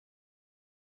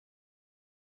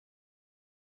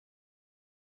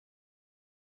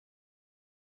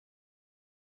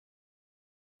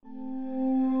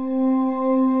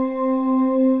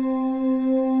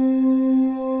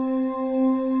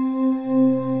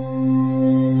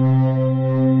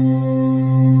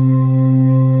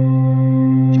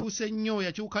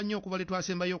Yakyuka nnyo okuva lwe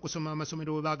twasembayo okusoma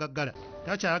amasomero we baagaggala.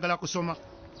 Takyayagala kusoma.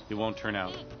 He won't turn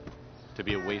out to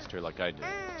be a waster like I did.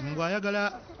 Mbw'ayagala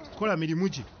kukola mirimu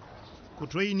gye ku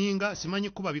trayininga simanyi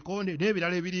kuba bikonde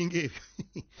n'ebirala ebiringa ebyo.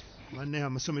 Banne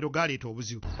amasomero galeeta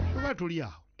obuzibu. Tuba tuli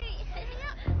awo.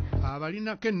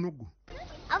 Abalinako ennugu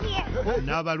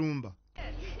n'abalumba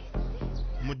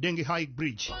mu Dengi High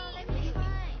Bridge.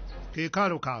 Ke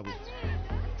kaalo kaabwe.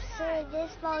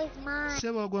 This ball is mine.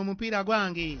 Sebo gwe mupiira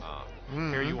gwange.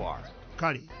 Here you are.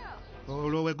 Kale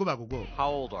olwo we guba gugwo. How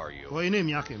old are you? Olina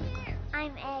emyaka emeka?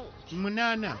 I'm 8.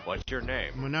 Munaana. What's your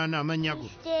name? Munaana amannya go.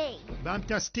 Stig.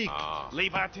 Bampita Stick.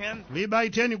 Levi 10? Levi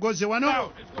 10 goze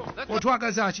wano.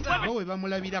 Otwagaza ki? Abo we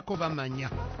bamulabirako bamanya.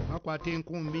 Bakwata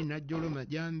enkumbi najjolo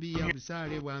majambiya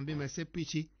busaale bwambi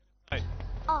masepiki.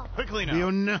 Oh. Quickly now.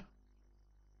 Byonna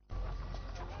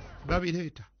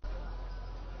babireeta.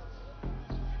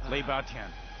 Levi 10.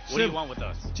 What do you want with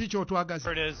us? Kiki otwagaza?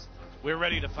 Here it is. We're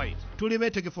ready to fight. Tuli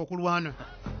beetegefu okulwana.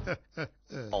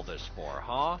 All this for,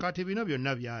 huh? Kati bino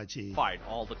byonna byaki? Fight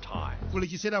all the time. Buli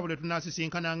kiseera buli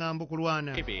tunaasisinkana ngamba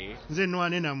okulwana. Maybe Nze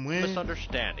nwane nammwe.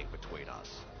 misunderstanding between us.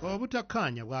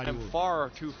 Obutakkaanya bwaliwo. I'm far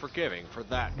too forgiving for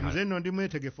that kind Nze nno ndi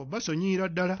mwetegefu basonyiira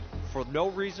ddala. for no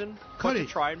reason but Kale.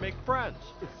 to try and make friends.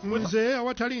 Nze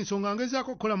awatali nsonga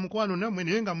ngezaako okukola mukwano nammwe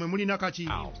naye nga mmwe mulina kaki.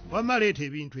 Aw. Wamma leeta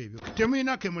ebintu ebyo.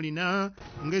 Temulina ke mulina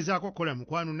ngezaako okukola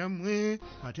mukwano nammwe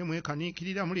ate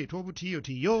mwekaniikirira muleeta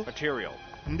obutiiyotiiyo. Material.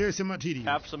 Ndeese matiriyo.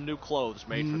 Have some new clothes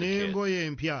made for the kids. N'engoye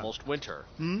empya. Most winter.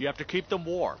 Hmm? You have to keep them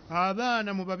warm.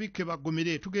 Abaana mubabikke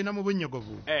baggumire tugenda mu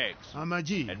bunnyogovu. Eggs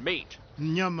Amagi. and meat.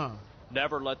 Nnyama.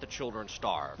 Never let the children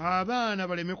starve. Abaana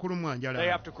baleme kulumwa njala. They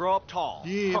have to grow up tall.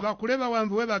 Ye bakule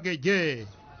bawanvuwe bagejje.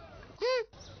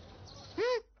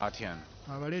 Atienne,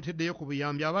 Abaleeteddeyo ku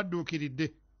buyambi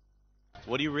abadduukiridde.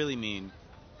 what do you really mean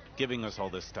giving us all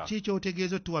this stuff? Ki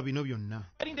ky'otegeeza ottuwa bino byonna?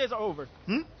 Wedding days are over.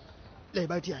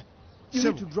 Lebatian, you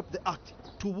Sebo. need to drop the act.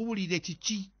 Tubuulire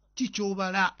kiki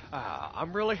ky'obala.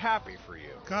 I'm really happy for you.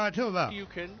 Kaatoba. You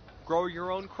can grow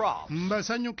your own crops.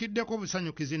 Mbasanyukiddeko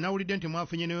busanyukizi nawulidde nti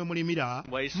mwafunye ne we mulimira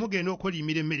Waste. mugenda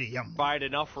okulimira emmere yammwe. Provide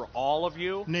enough for all of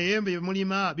you. Naye bye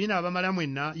mulima binaabamala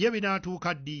mwenna ye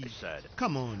binaatuuka ddi? I said.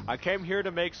 Come on. I came here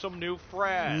to make some new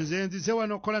friends. Nze nzize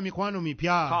wano okukola mikwano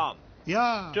mipya. Come,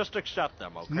 Ya. just accept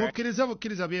them, okay? Mukkiriza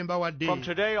bukkiriza bye mbawadde. From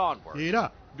today onward,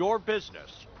 Era your business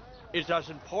is as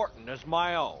important as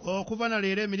my own. okuva na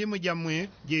leero emirimu gyammwe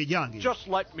gye gyange. Just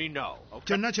let me know, okay?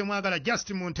 Kyonna kye mwagala just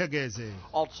muntegeeze.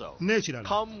 Also, N'ekirala.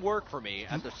 come work for me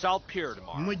at the South Pier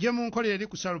tomorrow. Mujje munkolere eri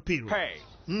ku Salupiru. Pay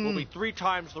will be 3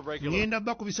 times the regular. Ngenda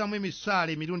bakubisaamu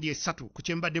emisaala emirundi 3 ku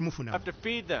kye mbadde mufuna. Have to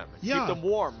feed them and Yeah. keep them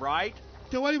warm, right?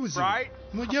 Tewali buzibu. Right?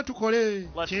 Mujje tukole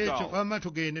Let's kyekyo go. wamma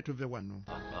tugende tuve wano.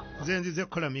 Nze nzize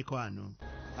kukola mikwano.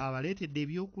 Abaleetedde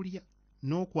ebyokulya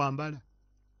n'okwambala.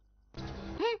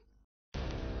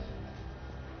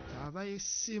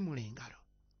 Abayesimula engalo.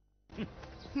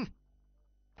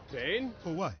 Bane?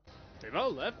 Oh, why? They've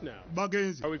all left now.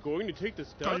 Bagenzi. Are we going to take the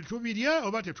stuff? Kale tubirye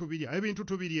oba tetubirya? Ebintu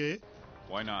tubirye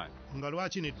Why not? nga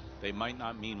lwaki ne They might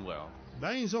not mean well.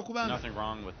 bayinza okuba nga Nothing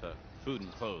wrong with the food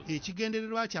and clothes.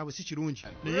 ekigendererwa kyabwe si kirungi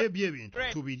naye byebintu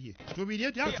tubirye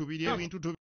tubirye tya tubirye ebintu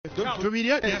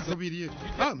tubirye tya tubirye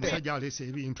musajja aleese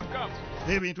ebintu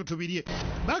ebintu tubirye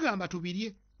bagamba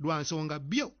tubirye lwa nsonga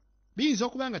byo biyinza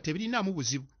okuba nga tebirinaamu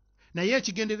buzibu naye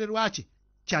ekigendererwa kye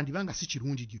kyandiba nga si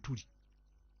kirungi gye tuli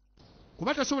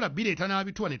kuba tasobola bireeta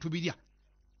n'abituwa ne tubirya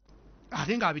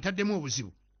ate ng'abitaddemu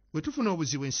obuzibu bwe tufuna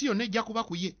obuzibu ensi yonna ejja kuba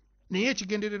ku ye naye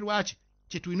ekigendererwa kye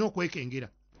kye tulina okwekengera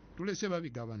tulese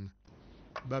babigabana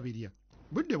babirya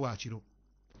budde bwa kiro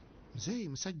nze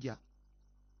musajja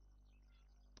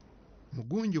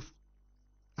mugunjufu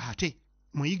ate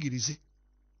muyigirize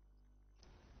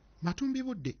matumbi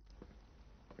budde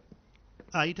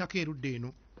ayitako erudde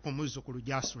eno omuzzukulu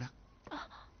gy'asula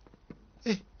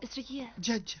Mr. Ye.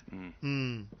 jjajja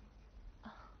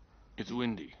It's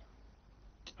windy.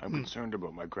 I'm concerned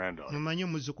about my granddaughter. mumanyi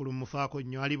omuzzukulu mufaako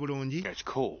nnyo ali bulungi Catch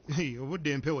cold.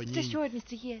 obudde empewo Rest nnyingi assured,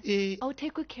 Mr. Ye. I will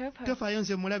take good care of her. tofaayo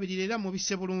nze mulabirira era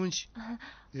mubisse bulungi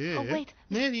Oh, wait.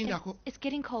 naye lindako It's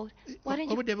getting cold. Why don't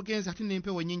you... obudde bugenze ate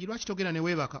n'empewo nnyingi lwaki togenda ne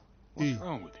weebaka What's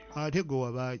wrong with you? ate gwe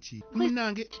wabaaki Please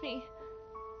munnange touch me.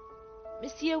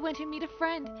 Mr. Ye went to meet a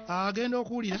friend. agenda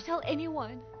okuwulira Don't tell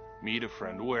anyone. Meet a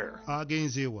friend where?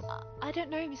 agenze ewa I don't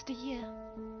know, Mr. Ye.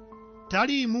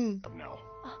 taliimu No.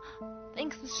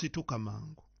 Thanks, Mr. situka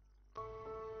mangu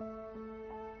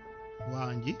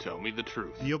wangi Tell me the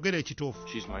truth. yogera ekituufu.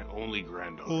 She's my only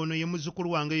granddaughter. Ono ye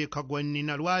muzzukulu wange yekka gwa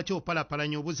nnina. Lwaki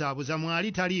opalapalanya obuzaabuza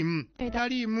mwali taliimu?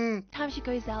 Taliimu. Time she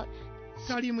goes out,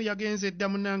 Taliimu yagenze edda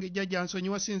munnange jjajja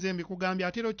nsonyiwa sinze mbikugambye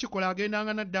ate era okikola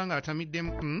agendanga nadda nga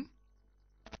atamiddemu.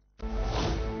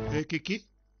 Ekiki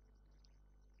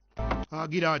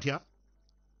agira atya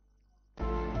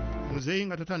muzeeyi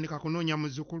nga tatandika kunoonya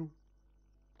muzzukulu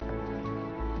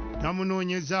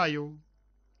tamunoonyezaayo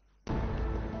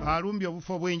alumbye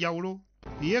obufo bw'enjawulo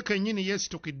ye kennyini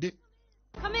yeesitukidde.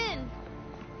 come in.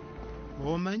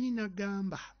 Omanyi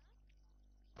nagamba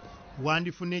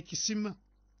wandifuna ekisima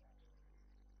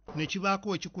ne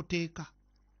kibaako ekikuteeka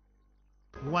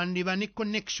wandiba ne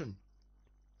connection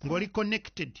ng'oli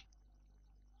connected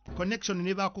connection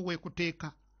ne baako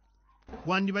weekuteeka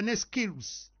wandiba ne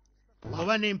skills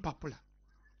oba n'empapula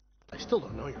I still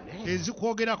don't know your name.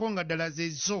 ezikwogerako nga ddala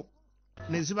zezo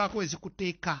ne zibaako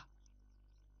ezikuteeka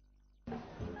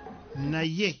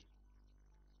naye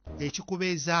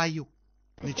ekikubeezaayo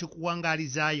ne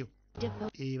kikuwangaalizaayo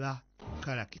Devote eba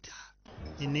kalakita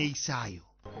eneeyisaayo.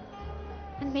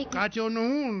 and make Kati ono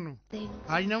wuuno things.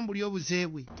 alinamu buli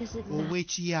obuzeebwe Does it matter?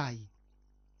 obw'ekiyaayi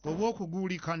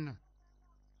obw'okuguulikana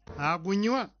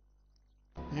agunywa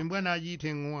embwa n'agiyita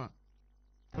eŋŋwa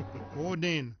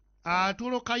odeeno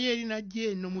atolokayo eri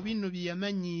najja eno mu bino bye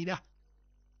yamanyiira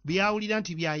byawulira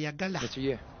nti byayagala. It's a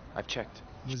year. I've checked.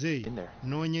 Muzeeyi In there.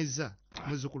 noonyezza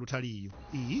muzzukulu taliiyo.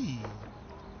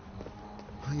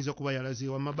 Ayinza okuba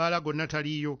yalaziwa amabaala gonna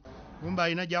taliiyo kumba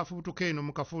alina gy'afubutuka eno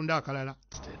mu kafunda akalala.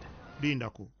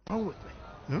 Lindako Wrong with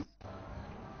me?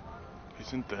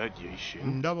 Isn't that Yeshin?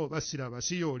 ndaba oba siraba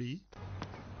si y'oli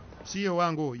si ye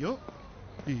wange oyo.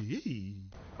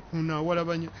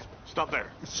 Unaawalabanya Stop there.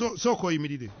 sooka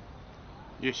oyimirire.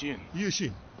 Yeshin.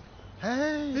 Yeshin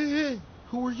Hey,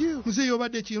 who are you? muzeeyi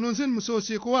obadde ki ono nze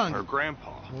musooseeko wange. Her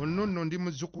grandpa. Ono nno ndi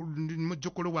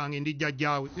muzzukulu wange ndi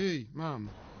jjajjaawe. Maama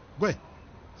gwe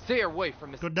Stay away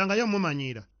from this. toddangayo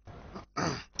mumanyiira.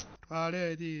 Twala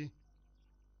eri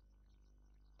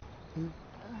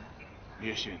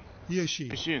Yeshin. Yeshin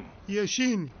Yeshin.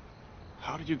 Yeshin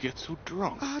How did you get so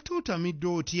drunk? ate otamidde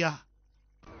otya?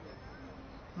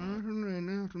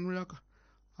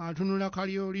 Atunula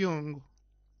kalyolyongo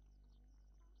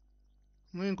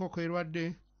ng'enkoko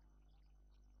erwadde.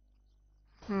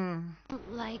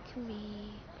 Like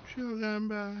me,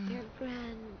 Kyogamba your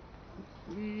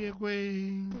yegwe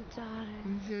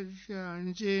granddaughter.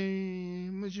 nze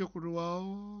muzzukulu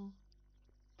wawo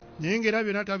naye ng'era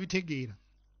byonna tabitegeera.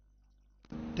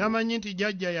 Tamanyi nti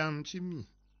jjajja ya mukimi.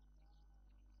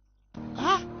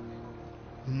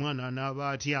 Omwana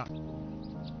anaaba atya?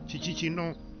 Kiki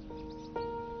kino?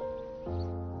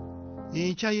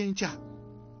 Enkya y'enkya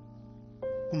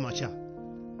ku makya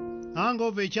anga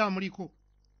ova ekyamuliko.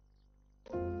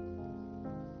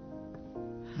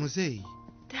 Muzeeyi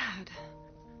Dad,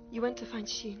 you went to find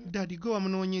Sheen. dadi gwe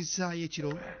wamunoonyezaayo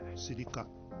ekiro. Sirika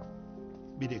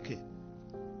bireke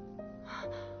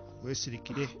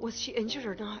weesirikire. Was she injured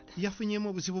or not? Yafunyeemu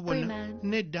obuzibu Boy bwonna? man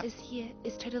Nedda is here,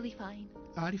 is totally fine.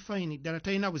 ali fayini ddala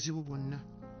talina buzibu bwonna.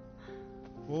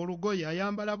 Olugoye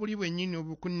ayambala buli bwennyini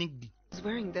obukuniggi. Was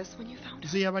wearing this when you found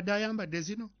her? Ze yabadde ayambadde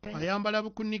zino ayambala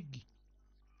bukuniggi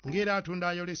ng'era atunda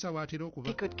ayolesa bw'atera okuba.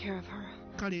 Take good care of her.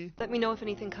 Kale Let me know if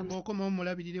anything comes. bw'okomawo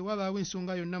mulabirire wabaawo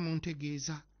ensonga yonna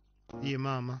muntegeeza. Ye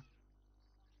maama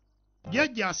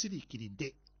jjajja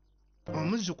asiriikiridde.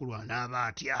 Omuzzukulu anaaba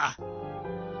atya?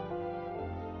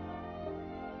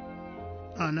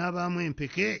 Anaabaamu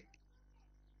empeke.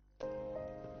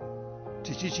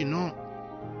 Kiki kino?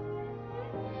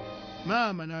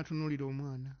 Maama n'atunuulira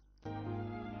omwana.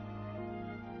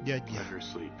 Let Jjajja her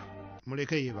sleep.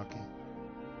 muleke yeebake.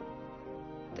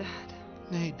 Dad,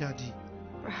 Naye dadi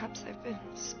perhaps I've been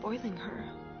spoiling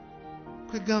her.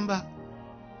 kwegamba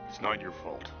It's not your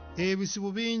fault.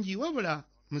 ebizibu bingi wabula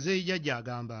muzeeyi jjajja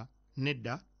agamba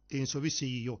nedda ensobi si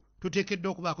yiyo.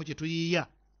 Tuteekeddwa okubaako kye tuyiiya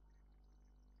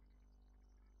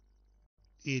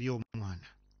eri omwana.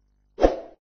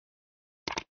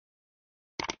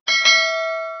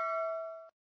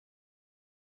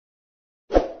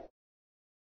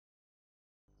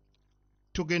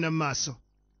 Tugenda mu maaso.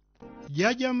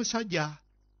 Jjajja musajja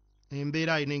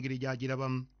embeera alina engeri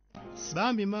gy'agirabamu.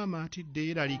 Bambi maama atidde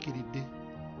yeeraliikiridde.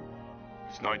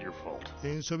 It's not your fault.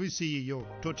 Ensobi si yiyo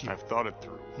totya. I've thought it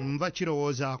through. Nva No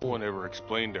kirowoozaako one ever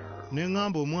explained to her ne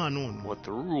ŋŋamba omwana ono what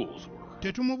the rules were.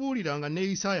 tetumubuuliranga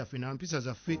neeyisa yaffe na mpisa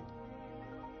zaffe.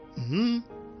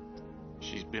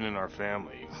 She's been in our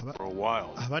family Aba- for a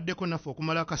while, Abaddeko naffe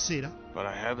okumala akaseera but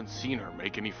I haven't seen her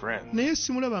make any friends. naye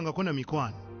simulabangako na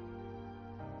mikwano.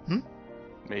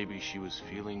 Maybe she was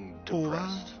feeling oba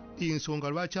depressed. ensonga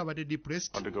lwaki abadde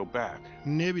depressed Or to go back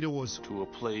n'ebirowoozo to a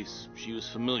place she was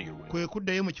familiar with. kwe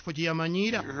kuddayo mu kifo kye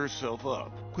yamanyiira Cheer herself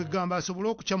up. kwegamba asobole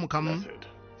okukyamukamu Method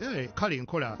kale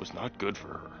enkola was not good for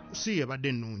her. si ebadde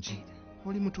ennungi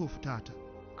oli mutuufu taata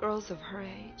Girls of her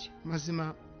age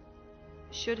mazima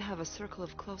should have a circle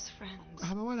of close friends.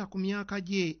 abawala ku myaka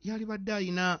gye yalibadde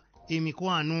alina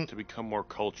emikwano To become more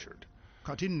cultured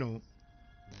kati nno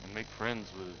and make friends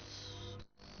with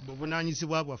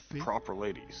buvunaanyizibwa bwaffe proper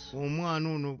ladies. omwana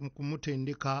ono mu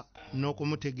kumutendeka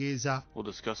n'okumutegeeza We'll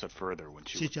discuss it further when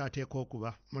she kikyateeka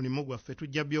okuba mulimu gwaffe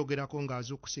tujja byogerako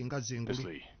ng'azuukuse nga Miss zengulu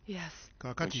Lee, Yes. when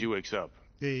kaakati she wakes up,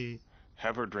 eh,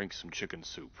 have her drink some chicken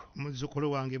soup.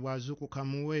 muzzukulu wange bw'azuukuka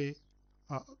muwe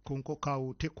ku nkoko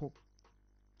awuuteko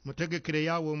mutegekere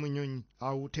yaawe omunyonyi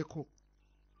awuuteko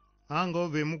anga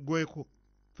ova emuggweko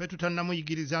ffe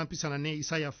tutannamuyigiriza mpisana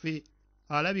neeyisa yaffe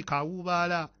alabika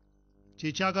awuubaala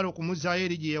kyekyagala okumuzzaayo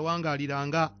eri gye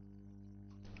yawangaaliranga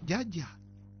jjajja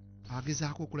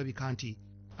agezaako okulabika nti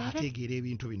ategeera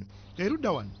ebintu bino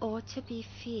erudda wano Or to be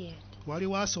feared.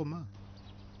 waliwo asoma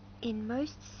In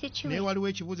most naye situations, waliwo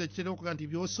ekibuuzo ekitera okuga nti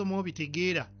by'osoma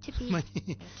obitegeera to be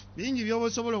Manyi, bingi by'oba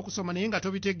osobola okusoma naye nga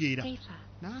tobitegeera safer.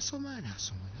 n'asoma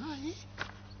naye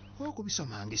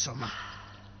okubisoma ngisoma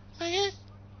naye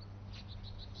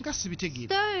nga sibitegeera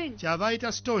Stone! kyava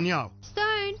ayita stone awo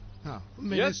Stone!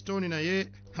 umene Yes. stone naye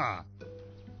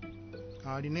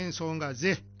alina ensonga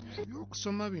ze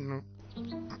ebyokusoma bino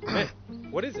Hey,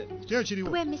 what is it? kyo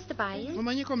kiriwo Where Mr. Bai is?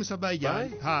 omanyiko omusabayi gyali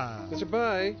Mr.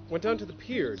 Bai went down to the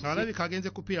pier to alabika agenze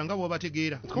kupiira nga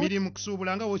bw'obategeera Cool. mirimu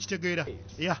kusuubula nga bw'okitegeera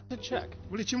ya check.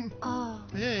 buli kimu Oh.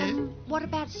 Eh. What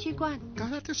about Xu Guan?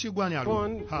 kale ate shigwani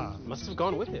Guan aliwo must have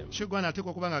gone with him. shigwani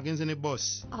ateekwa okuba ng'agenze ne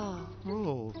boss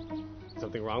Oh.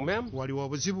 Something wrong, ma'am? waliwo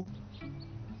obuzibu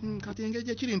kati engeri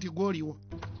gye kiri nti gw'oliwo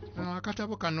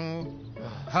akatabo kano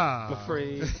I'm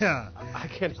afraid I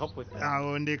can't help with that.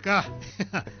 awo ndeka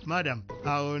madam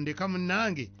awo ndeka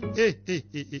munnange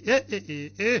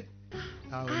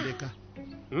awo ndeka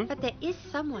But there is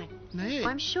someone who naye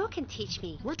I'm sure can teach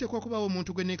me. wateekwa okubawo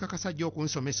omuntu gwe neekakasa ajja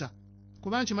okunsomesa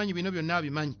kuba nkimanyi bino byonna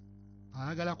abimanyi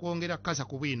ayagala kwongera kukasa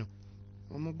ku bwino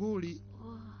omuguuli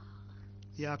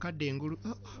yakadde engulu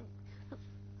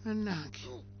annange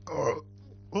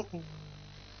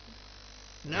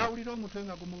naawulira omutwe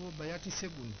nga gumububa yatise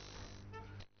guno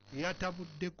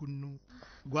yatabudde guno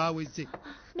gwaweze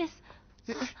Miss,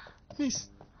 miss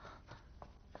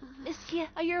Monsieur,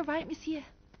 are you alright, Monsieur?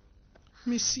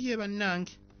 misiye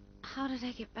bannange How did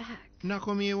I get back?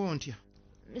 nakomyewo ntya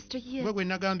Mr. Ye. gwe gwe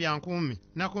nagambye ankuume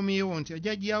nakomyewo ntya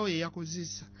jjajjaawo ye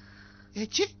yakozesa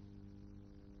eki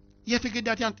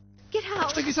yetegedde atya nti Get out!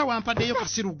 kitegeeza wampaddeyo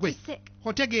kasiru gwe He's sick.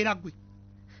 otegeera gwe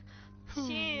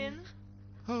Shin.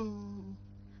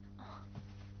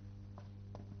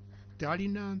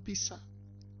 talina mpisa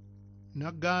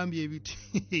nagambye ebiti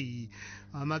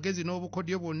amagezi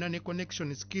n'obukodyo bwonna ne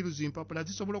connection skills empapula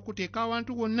zisobola okuteeka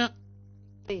awantu wonna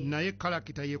naye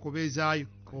kalakita yekobeezaayo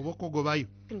oba okugobayo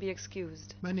Can be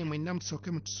excused. bane mwenna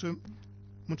mutusooke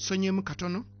mutusonyeemu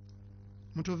katono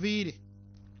mutuviire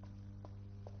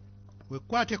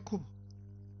wekwata ekkubo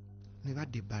ne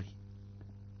badda ebbali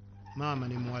maama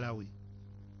ne muwala we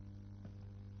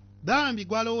bambi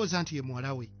gwalowooza nti ye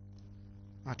muwala we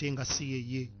ate nga si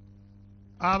yeye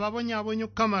ababonyaabonya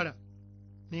okukamala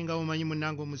naye nga omanyi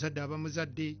munnange omuzadde aba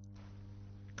muzadde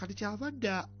kati kyava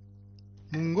dda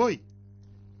mu ngoye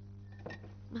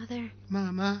Mother,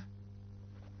 maama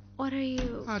what are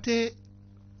you? ate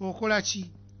okola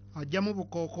ki ajjamu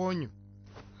bukookoonyo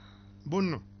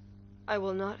bunno I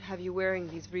will not have you wearing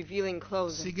these revealing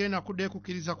clothes. sigenda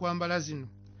kuddekukkiriza kwambala zino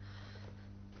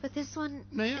But this one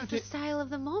naye is the ate style of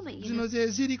the moment, you zino know.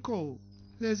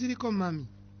 ze ziriko mami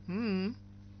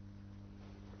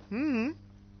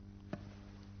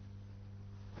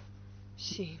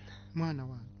Sheen, mwana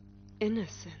wange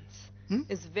innocence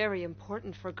is very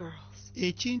important for girls.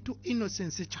 ekintu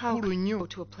innocence How kikulu can you nnyo go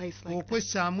to a place like that?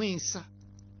 okwessaamu ensa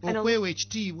I don't- okwewa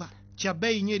ekitiibwa kya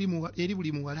bbeeyi nnyo eri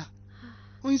buli muwala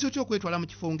oyinza otya okwetwala mu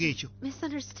kifo ng'ekyo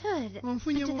Misunderstood. I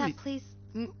Onfunye went to bubi. that place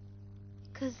Mm.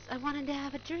 because I wanted to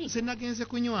have a drink. nze nagenze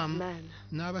kunywamu Men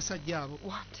n'abasajja abo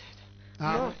wanted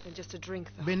abo more than just a drink,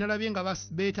 though. be nalabye nga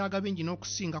beetaaga bingi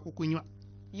n'okusinga ku kunywa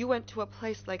You went to a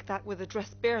place like that with a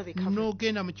dress barely covered.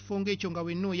 n'ogenda mu kifo ng'ekyo nga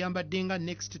wenna oyambadde nga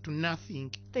next to nothing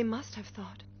They must have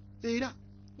thought era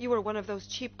you were one of those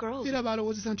cheap girls era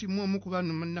balowoozesa nti mu omu ku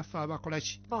bano munnaffe abakola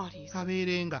ki with bodies.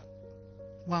 abeerenga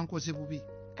wankoze bubi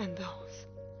And those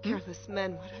careless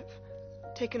men would have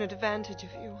taken advantage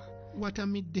of you.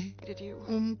 watamidde Did you?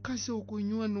 omukazi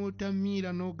okunywa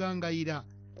n'otamiira n'ogangayira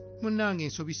munnange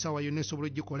ensobi ssaawa yonna esobola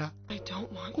ogikola I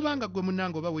don't want kubanga gwe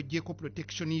munnange oba weggyeeko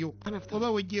protection yo one of oba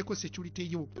those. weggyeeko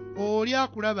security yo oli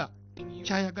akulaba You.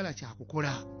 kyayagala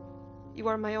kyakukola You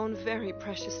are my own very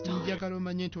precious daughter. njagala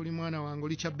omanye nti oli mwana wange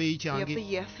oli kya bbeeyi You have the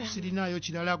kyange Ye family. sirinaayo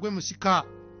kirala gwe musika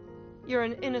You're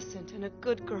an innocent and a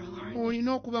good girl, aren't you?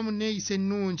 olina okuba mu neeyisa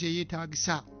ennungi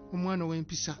eyeetaagisa omwana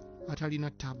ow'empisa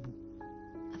atalina ttabu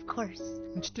Of course.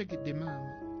 nkitegedde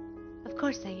maama Of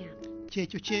course I am.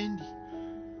 kyekyo kyendi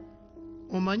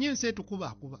omanye ensi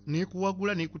etukubaakuba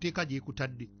neekuwagula neekuteeka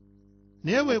gyekutadde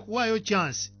naye bwekuwaayo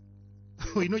chansi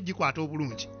olina ogikwata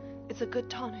obulungi It's a good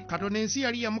tonic. katonda ensi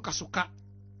yali yamukasuka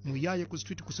muyaaye ku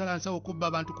street kusala nsawo okubba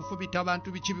abantu kufubita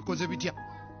abantu biki bikoze bitya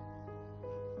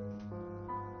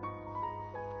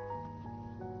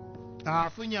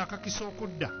afunye akakisa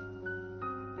okudda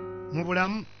mu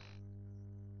bulamu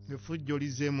effujjo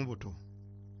lizeemu buto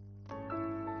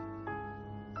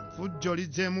effujjo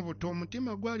lizeemu buto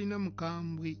omutima gwalina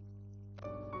mukambwe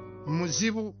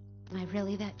muzibu Am I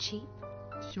really that cheap?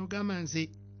 kyogamba nze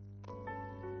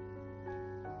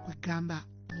kwegamba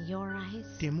In your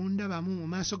eyes? temundabamu mu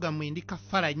maaso gammwe ndi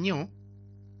kafala nnyo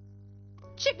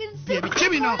Chicken bye soup! biki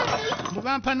bino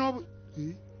mubampa n'obu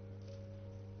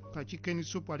kakikeni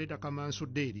supu aleeta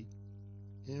kamansudde eri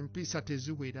empisa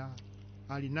teziwera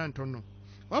alina ntono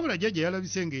wabula jjajja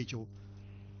yalabise ng'ekyo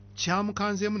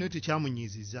kyamukanzeemu naye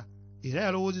tekyamunyiizizza era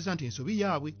yalowoozeza nti ensobi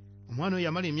yaabwe omwana oyo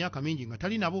yamala emyaka mingi nga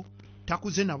tali nabo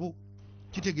takuze nabo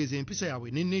kitegeeza empisa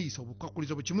yaabwe nenneeyisa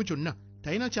obukwakulizo bwe kimu kyonna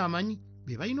talina kyamanyi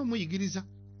be balina omuyigiriza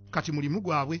kati mulimu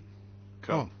gwabwe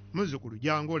muzzukulu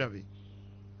jangu olabe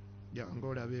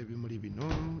ebimuli bino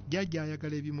jjajja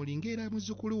ayagala ebimuli ng'era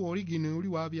muzzukulu we oli gino oli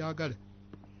waabyagala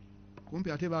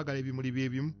kumpi ate baagala ebimuli bye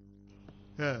bimu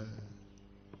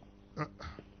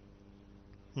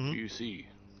You see,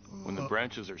 when the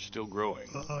branches are still growing,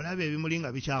 olaba ebimuli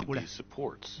nga bikyakula these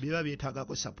supports, biba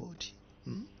byetaagako sapooti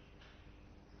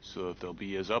so that they'll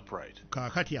be as upright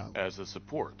kaakati awo as the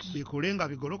supports. bikule nga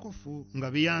bigolokofu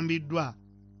nga biyambiddwa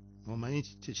omanyi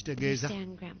kyekitegeeza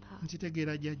Understand, Grandpa.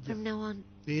 nkitegeera jjajja From now on,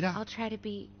 era I'll try to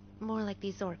be more like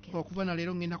these orchids. okuva na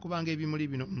leero ngenda kubanga ebimuli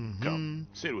bino Come,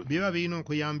 sit with me. biba birina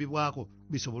okuyambibwako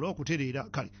bisobole okutereera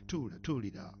kale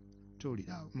tuulira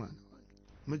mwana wange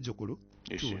muzzukulu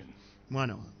Ishin,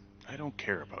 mwana wange I don't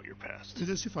care about your past.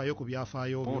 nze sifaayo ku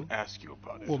byafaayo byo Won't ask you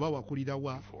about it oba wakulira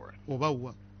wa for it. oba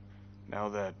wa Now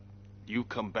that you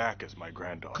come back as my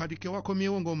granddaughter, kati ke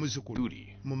wakomyewo ng'omuzzukulu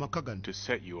duty mu maka gano to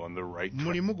set you on the right track.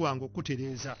 mulimu gwange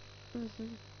okutereeza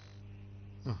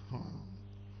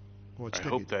I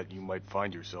hope that you might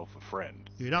find yourself a friend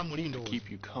era mulindo to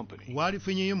keep you company,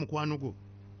 waalifunyeyo mukwano gwo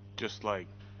just like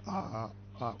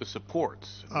the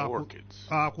supports and the orchids.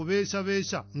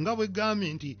 akubeesabeesa nga bwe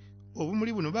gambye nti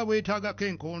obumuli buno babwetaagako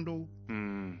enkondo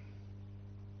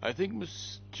I think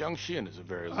Miss Jiangxin is a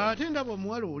very ate ndaba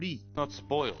omuwala oli not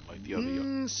spoiled like the other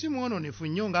young. si mwononefu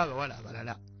nnyo ng'abawala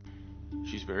abalala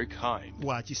She's very kind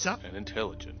wa kisa and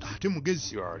intelligent. ate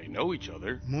mugezi You already know each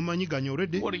other. mumanyi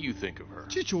ganyoredde What do you think of her?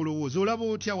 ki kyolowooza olaba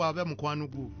otya waaba mukwano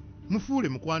gwo mufuule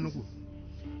mukwano gwo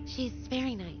She's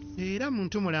very nice. era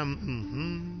muntu mulamu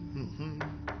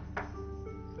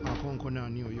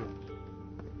akonkonaani oyo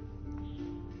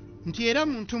nti era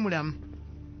muntu mulamu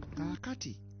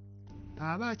kaakati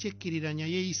aba akyekkiriranya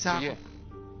yeeyisaako Yeah.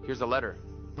 Here's a letter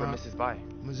from Ah. Mrs. Bai.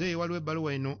 muzeeyi waliwo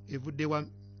ebbaluwa eno evudde wa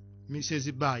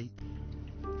Mrs. Bai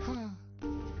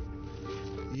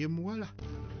ye muwala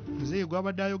muzeeyi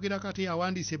gwabadde ayogerako ate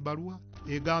yawandiisa ebbaluwa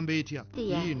egamba etya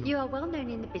Dear, yiino you are well known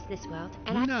in the business world,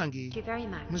 and I munnange thank you very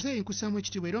much muzeeyi nkusaamu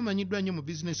ekitiibwa era omanyiddwa nnyo mu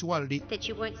business world that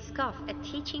you won't scoff at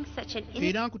teaching such an innocent.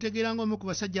 era nkutegeera ng'omu ku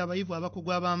basajja abayivu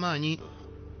abakugu ab'amaanyi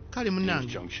kale Miss munnange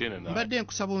Jiangxin and I mbadde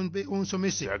nkusaba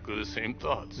onsomese exactly the same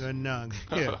thoughts. gannange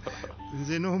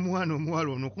nze n'omwana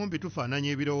omuwala ono kumpi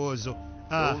tufaananya ebirowoozo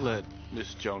Don't let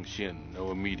Miss Jiangxin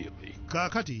know immediately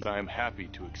kaakati that I am happy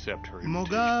to accept her invitation.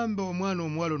 mugambe omwana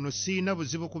omuwala ono sirina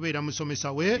buzibu kubeera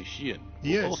musomesa we Xian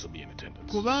will Yes. also be in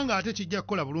attendance. kubanga ate kijja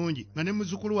kukola bulungi nga ne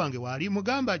muzzukulu wange waali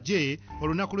mugamba ajje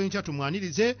olunaku lw'enkya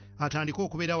tumwanirize atandike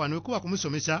okubeera wano wekuba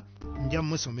kumusomesa nja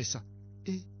mumusomesa